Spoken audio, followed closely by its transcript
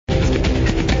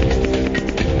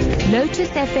Lotus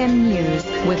FM News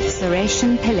with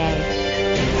Sureshan Pillay.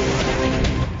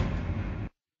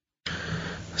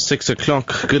 6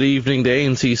 o'clock. Good evening. The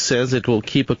ANC says it will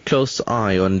keep a close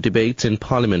eye on debates in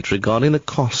Parliament regarding the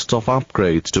cost of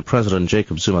upgrades to President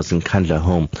Jacob Zuma's Nkandla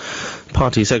home.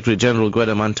 Party Secretary General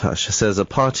Gwede Mantashe says the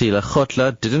party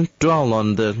Lekgotla didn't dwell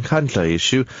on the Nkandla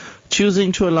issue,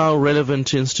 choosing to allow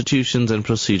relevant institutions and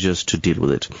procedures to deal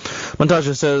with it.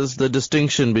 Mantashe says the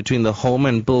distinction between the home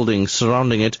and buildings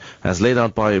surrounding it, as laid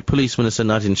out by Police Minister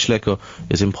Nathi Nhleko,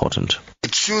 is important.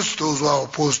 It suits those who are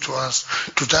opposed to us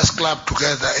to just club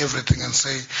together everything and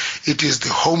say it is the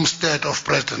homestead of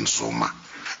President Zuma.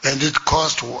 And it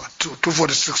cost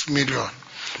 246 million.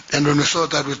 And when we saw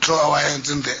that, we throw our hands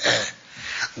in the air.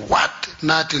 What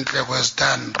Nathi Nhleko has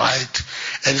done right,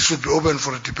 and it should be open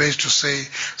for a debate to say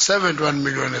 71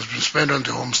 million has been spent on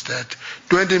the homestead,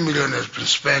 20 million has been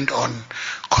spent on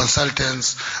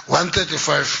consultants,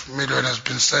 135 million has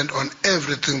been spent on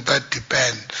everything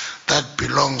that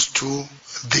belongs to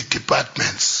the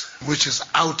departments, which is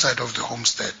outside of the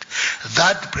homestead.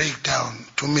 That breakdown,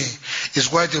 to me, is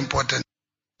quite important.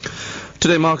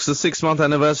 Today marks the 6-month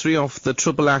anniversary of the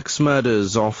triple axe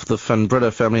murders of the Van Breda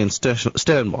family in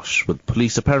Stellenbosch, with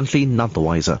police apparently none the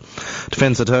wiser.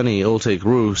 Defense attorney Ultek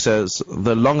Roo says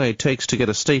the longer it takes to get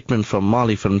a statement from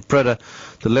Marley Van Breda,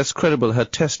 the less credible her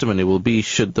testimony will be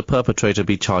should the perpetrator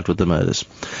be charged with the murders.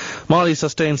 Marley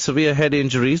sustained severe head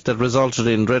injuries that resulted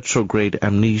in retrograde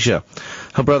amnesia.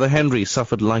 Her brother Henry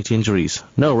suffered light injuries.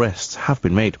 No arrests have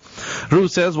been made. Roo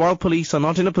says while police are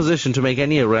not in a position to make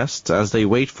any arrests as they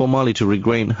wait for Marley to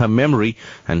regain her memory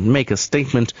and make a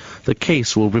statement, the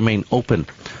case will remain open.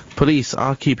 Police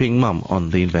are keeping mum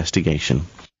on the investigation.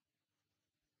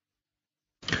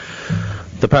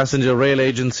 The passenger rail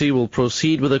agency will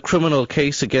proceed with a criminal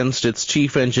case against its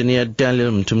chief engineer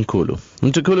Daniel Mthimkhulu.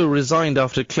 Mthimkhulu resigned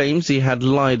after claims he had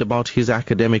lied about his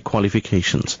academic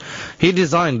qualifications. He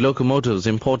designed locomotives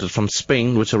imported from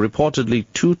Spain which are reportedly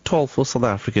too tall for South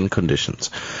African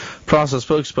conditions. PRASA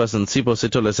spokesperson Sipho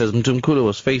Setola says Mthimkhulu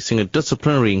was facing a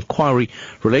disciplinary inquiry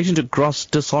relating to gross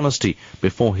dishonesty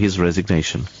before his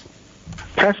resignation.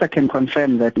 PRASA can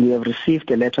confirm that we have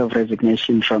received a letter of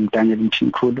resignation from Daniel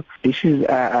Mthimkhulu. This is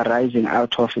arising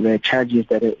out of the charges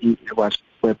that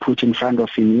were put in front of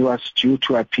him. He was due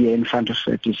to appear in front of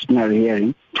a disciplinary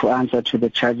hearing to answer to the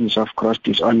charges of gross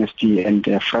dishonesty and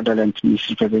fraudulent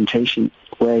misrepresentation,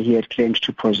 where he had claimed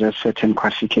to possess certain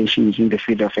qualifications in the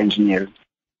field of engineering.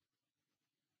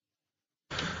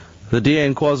 The DA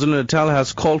in KwaZulu-Natal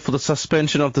has called for the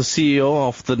suspension of the CEO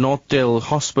of the Northdale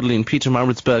Hospital in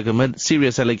Pietermaritzburg amid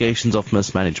serious allegations of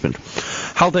mismanagement.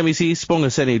 Health MEC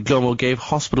Sibongiseni Dlomo gave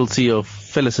hospital CEO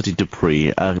Felicity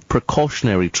Dupree a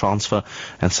precautionary transfer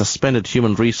and suspended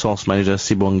Human Resource Manager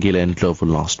Sibongile Ndlovu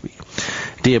last week.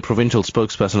 DA provincial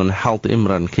spokesperson on health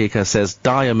Imran Keka says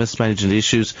dire mismanagement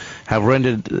issues have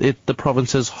rendered it the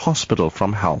province's hospital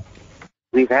from hell.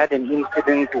 We've had an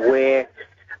incident where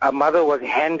a mother was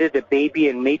handed a baby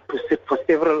and made to sit for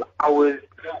several hours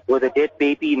with a dead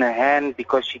baby in her hand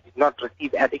because she did not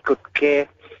receive adequate care.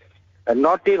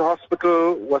 Northdale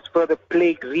Hospital was further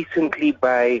plagued recently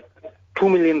by 2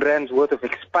 million rands worth of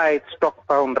expired stock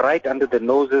found right under the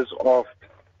noses of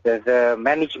the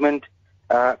management.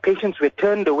 Patients were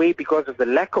turned away because of the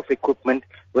lack of equipment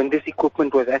when this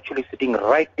equipment was actually sitting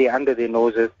right there under their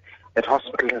noses. That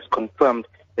hospital has confirmed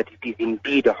that it is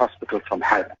indeed a hospital from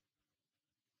hell.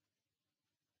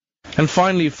 And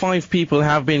finally, 5 people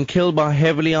have been killed by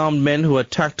heavily armed men who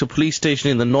attacked a police station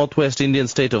in the northwest Indian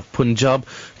state of Punjab,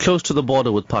 close to the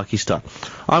border with Pakistan.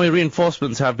 Army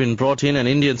reinforcements have been brought in and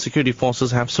Indian security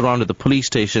forces have surrounded the police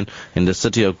station in the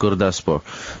city of Gurdaspur.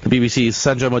 The BBC's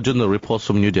Sanjay Majumdar reports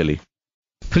from New Delhi.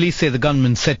 Police say the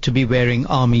gunmen said to be wearing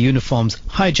army uniforms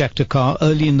hijacked a car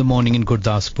early in the morning in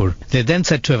Gurdaspur. They then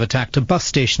said to have attacked a bus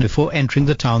station before entering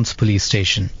the town's police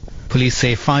station. Police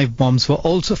say 5 bombs were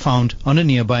also found on a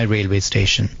nearby railway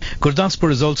station.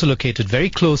 Gurdaspur is also located very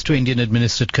close to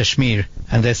Indian-administered Kashmir,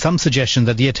 and there's some suggestion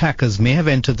that the attackers may have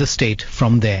entered the state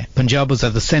from there. Punjab was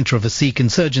at the centre of a Sikh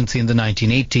insurgency in the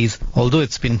 1980s, although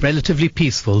it's been relatively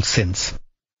peaceful since.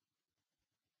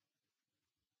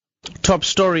 Top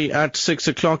story at 6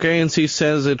 o'clock. ANC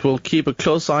says it will keep a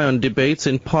close eye on debates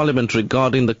in Parliament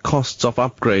regarding the costs of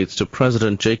upgrades to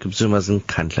President Jacob Zuma's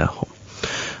Nkandla home.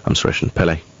 I'm Sureshan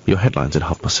Pillay. Your headlines at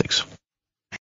 6:30.